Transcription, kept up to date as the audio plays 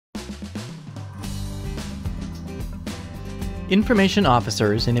Information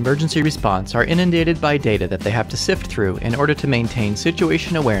officers in emergency response are inundated by data that they have to sift through in order to maintain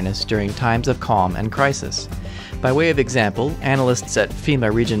situation awareness during times of calm and crisis. By way of example, analysts at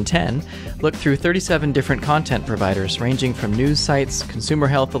FEMA Region 10 look through 37 different content providers ranging from news sites, consumer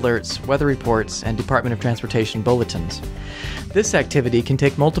health alerts, weather reports, and Department of Transportation bulletins. This activity can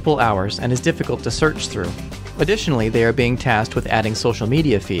take multiple hours and is difficult to search through. Additionally, they are being tasked with adding social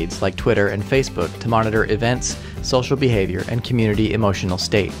media feeds like Twitter and Facebook to monitor events, social behavior, and community emotional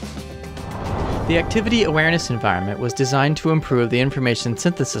state. The activity awareness environment was designed to improve the information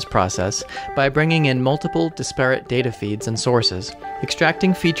synthesis process by bringing in multiple disparate data feeds and sources,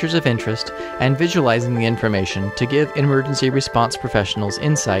 extracting features of interest, and visualizing the information to give emergency response professionals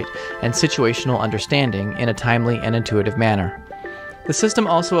insight and situational understanding in a timely and intuitive manner. The system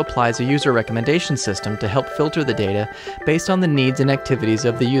also applies a user recommendation system to help filter the data based on the needs and activities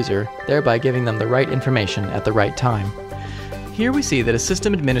of the user, thereby giving them the right information at the right time. Here we see that a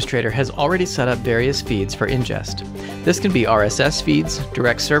system administrator has already set up various feeds for ingest. This can be RSS feeds,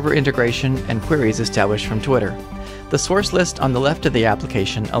 direct server integration, and queries established from Twitter. The source list on the left of the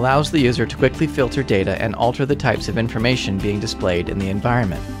application allows the user to quickly filter data and alter the types of information being displayed in the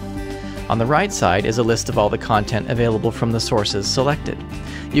environment. On the right side is a list of all the content available from the sources selected.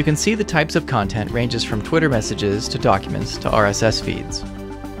 You can see the types of content ranges from Twitter messages to documents to RSS feeds.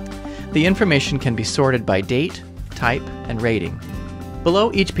 The information can be sorted by date, type, and rating.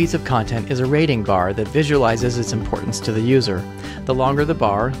 Below each piece of content is a rating bar that visualizes its importance to the user. The longer the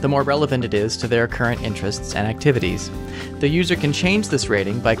bar, the more relevant it is to their current interests and activities. The user can change this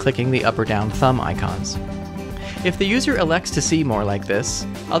rating by clicking the up or down thumb icons. If the user elects to see more like this,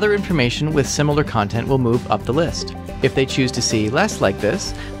 other information with similar content will move up the list. If they choose to see less like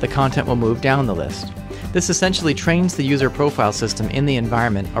this, the content will move down the list. This essentially trains the user profile system in the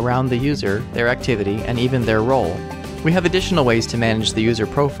environment around the user, their activity, and even their role. We have additional ways to manage the user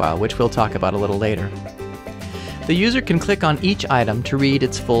profile, which we'll talk about a little later. The user can click on each item to read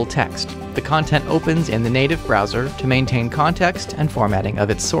its full text. The content opens in the native browser to maintain context and formatting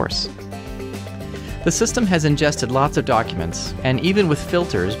of its source. The system has ingested lots of documents, and even with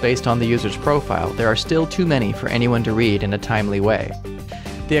filters based on the user's profile, there are still too many for anyone to read in a timely way.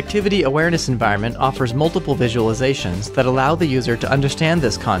 The activity awareness environment offers multiple visualizations that allow the user to understand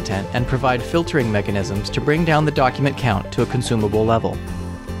this content and provide filtering mechanisms to bring down the document count to a consumable level.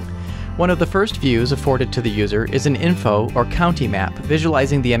 One of the first views afforded to the user is an info or county map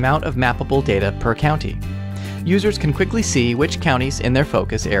visualizing the amount of mappable data per county. Users can quickly see which counties in their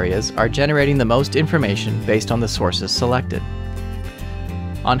focus areas are generating the most information based on the sources selected.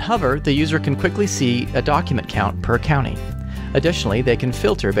 On hover, the user can quickly see a document count per county. Additionally, they can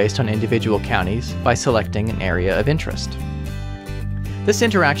filter based on individual counties by selecting an area of interest. This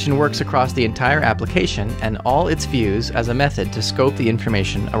interaction works across the entire application and all its views as a method to scope the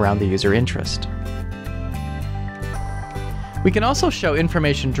information around the user interest. We can also show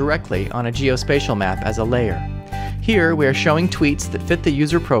information directly on a geospatial map as a layer. Here, we are showing tweets that fit the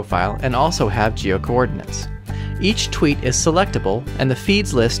user profile and also have geocoordinates. Each tweet is selectable, and the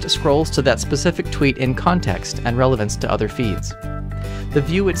feeds list scrolls to that specific tweet in context and relevance to other feeds. The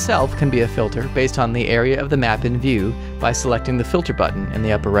view itself can be a filter based on the area of the map in view by selecting the filter button in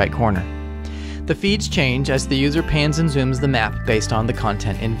the upper right corner. The feeds change as the user pans and zooms the map based on the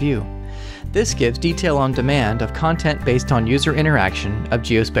content in view. This gives detail on demand of content based on user interaction of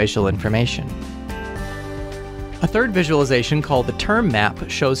geospatial information. A third visualization called the term map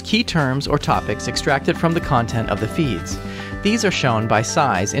shows key terms or topics extracted from the content of the feeds. These are shown by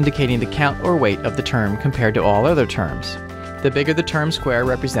size, indicating the count or weight of the term compared to all other terms. The bigger the term square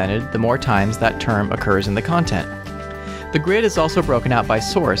represented, the more times that term occurs in the content. The grid is also broken out by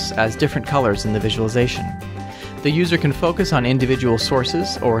source as different colors in the visualization. The user can focus on individual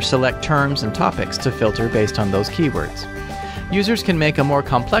sources or select terms and topics to filter based on those keywords. Users can make a more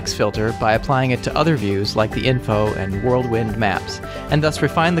complex filter by applying it to other views like the info and whirlwind maps, and thus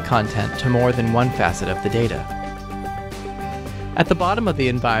refine the content to more than one facet of the data. At the bottom of the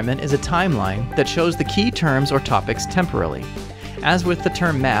environment is a timeline that shows the key terms or topics temporally. As with the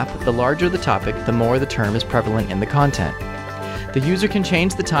term map, the larger the topic, the more the term is prevalent in the content. The user can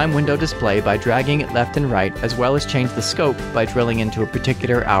change the time window display by dragging it left and right, as well as change the scope by drilling into a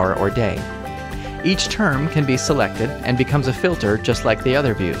particular hour or day. Each term can be selected and becomes a filter just like the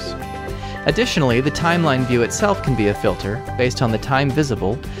other views. Additionally, the timeline view itself can be a filter based on the time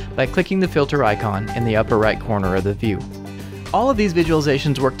visible by clicking the filter icon in the upper right corner of the view. All of these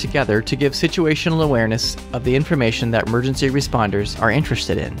visualizations work together to give situational awareness of the information that emergency responders are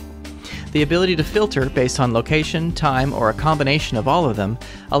interested in. The ability to filter based on location, time, or a combination of all of them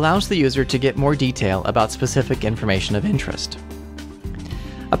allows the user to get more detail about specific information of interest.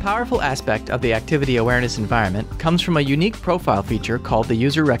 A powerful aspect of the activity awareness environment comes from a unique profile feature called the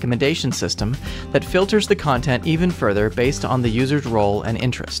User Recommendation System that filters the content even further based on the user's role and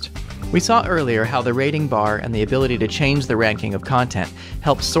interest. We saw earlier how the rating bar and the ability to change the ranking of content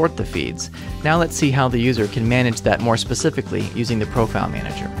helps sort the feeds. Now let's see how the user can manage that more specifically using the Profile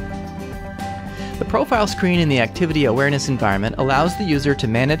Manager. The profile screen in the activity awareness environment allows the user to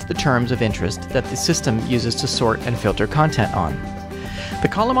manage the terms of interest that the system uses to sort and filter content on. The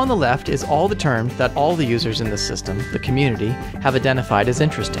column on the left is all the terms that all the users in the system, the community, have identified as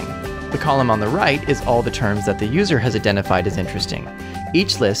interesting. The column on the right is all the terms that the user has identified as interesting.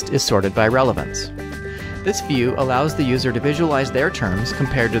 Each list is sorted by relevance. This view allows the user to visualize their terms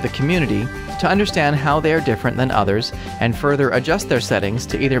compared to the community to understand how they are different than others and further adjust their settings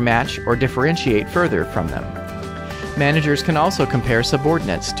to either match or differentiate further from them. Managers can also compare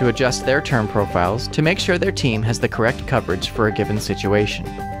subordinates to adjust their term profiles to make sure their team has the correct coverage for a given situation.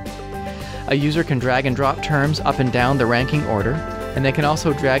 A user can drag and drop terms up and down the ranking order, and they can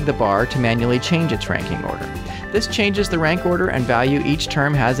also drag the bar to manually change its ranking order. This changes the rank order and value each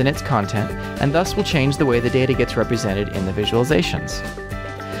term has in its content, and thus will change the way the data gets represented in the visualizations.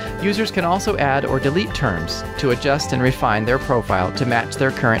 Users can also add or delete terms to adjust and refine their profile to match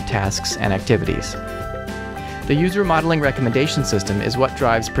their current tasks and activities. The User Modeling Recommendation System is what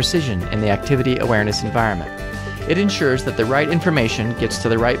drives precision in the activity awareness environment. It ensures that the right information gets to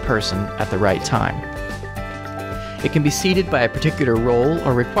the right person at the right time. It can be seeded by a particular role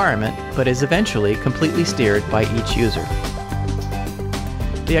or requirement, but is eventually completely steered by each user.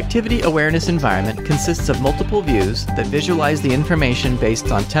 The activity awareness environment consists of multiple views that visualize the information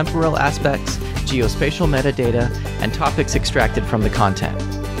based on temporal aspects, geospatial metadata, and topics extracted from the content.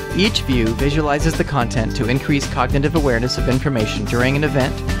 Each view visualizes the content to increase cognitive awareness of information during an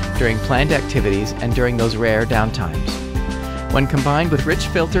event, during planned activities, and during those rare downtimes. When combined with rich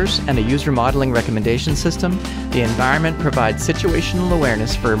filters and a user modeling recommendation system, the environment provides situational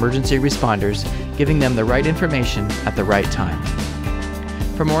awareness for emergency responders, giving them the right information at the right time.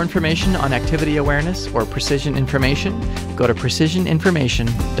 For more information on activity awareness or precision information, go to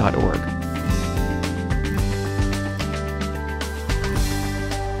precisioninformation.org.